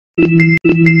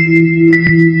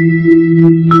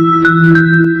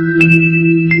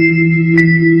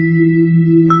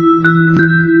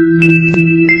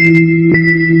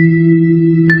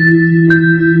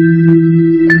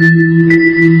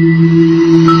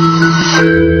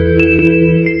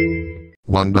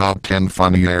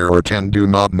Funny Error 10 Do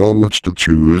not know which to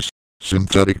choose.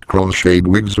 Synthetic crocheted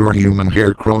wigs or human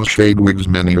hair crocheted wigs.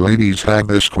 Many ladies have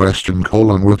this question: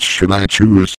 which should I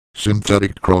choose?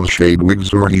 Synthetic crocheted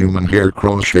wigs or human hair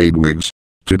crocheted wigs?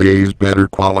 Today's better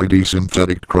quality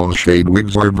synthetic crocheted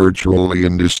wigs are virtually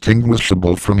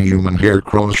indistinguishable from human hair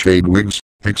crocheted wigs,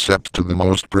 except to the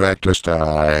most practiced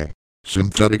eye.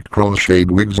 Synthetic crocheted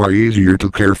wigs are easier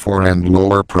to care for and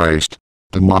lower priced.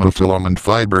 The monofilament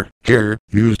fiber hair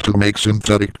used to make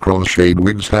synthetic crocheted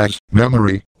wigs has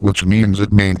memory, which means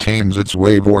it maintains its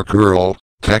wave or curl,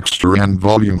 texture and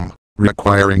volume,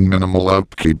 requiring minimal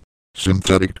upkeep.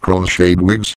 Synthetic crocheted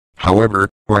wigs, however,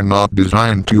 are not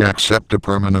designed to accept a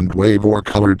permanent wave or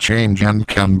color change and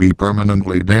can be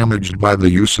permanently damaged by the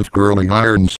use of curling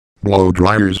irons, blow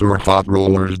dryers or hot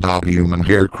rollers. Human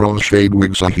hair crocheted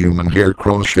wigs. A human hair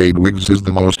crocheted wigs is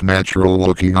the most natural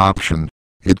looking option.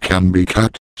 It can be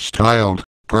cut, styled,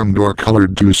 permed or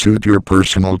colored to suit your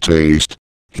personal taste.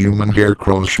 Human hair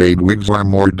crocheted wigs are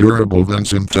more durable than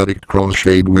synthetic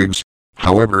crocheted wigs.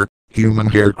 However, human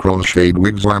hair crocheted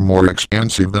wigs are more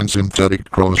expensive than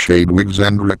synthetic crocheted wigs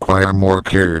and require more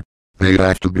care. They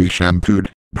have to be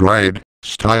shampooed, dried,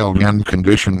 styled and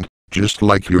conditioned, just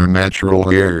like your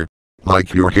natural hair.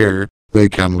 Like your hair, they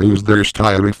can lose their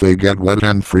style if they get wet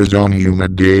and frizz on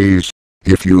humid days.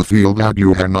 If you feel that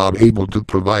you are not able to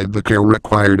provide the care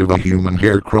required of a human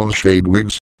hair crocheted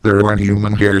wigs, there are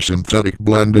human hair synthetic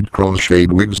blended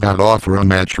crocheted wigs that offer a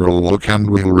natural look and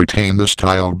will retain the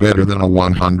style better than a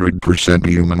 100%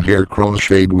 human hair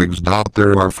crocheted wigs.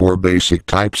 There are 4 basic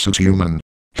types of human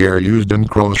hair used in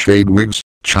crocheted wigs: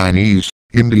 Chinese,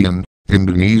 Indian,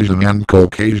 Indonesian and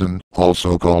Caucasian,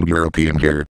 also called European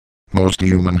hair. Most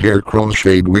human hair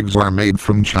crocheted wigs are made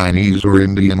from Chinese or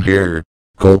Indian hair.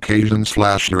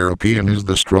 Caucasian/European is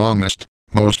the strongest,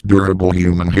 most durable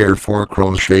human hair for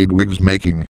crocheted wigs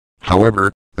making.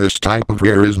 However, this type of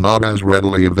hair is not as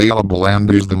readily available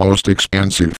and is the most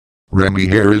expensive. Remy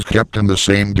hair is kept in the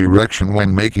same direction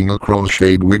when making a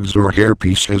crocheted wigs or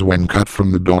hairpiece as when cut from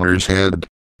the donor's head.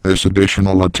 This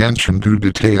additional attention to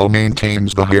detail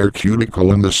maintains the hair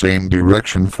cuticle in the same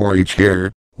direction for each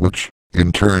hair, which,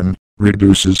 in turn,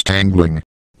 reduces tangling.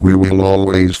 We will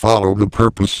always follow the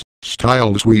purpose,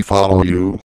 styles we follow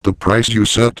you, the price you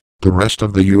set, the rest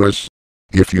of the US.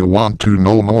 If you want to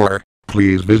know more,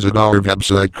 please visit our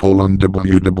website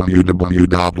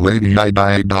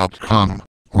www.Ladyidiy.com,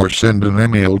 or send an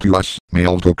email to us,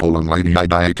 mail to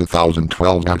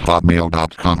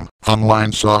ladyidiy2012@hotmail.com.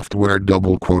 Online software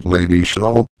Lady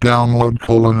Show, download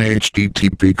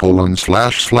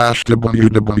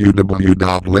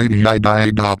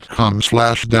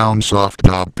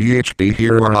http://www.Ladyidiy.com/downsoft.php.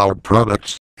 Here are our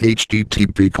products.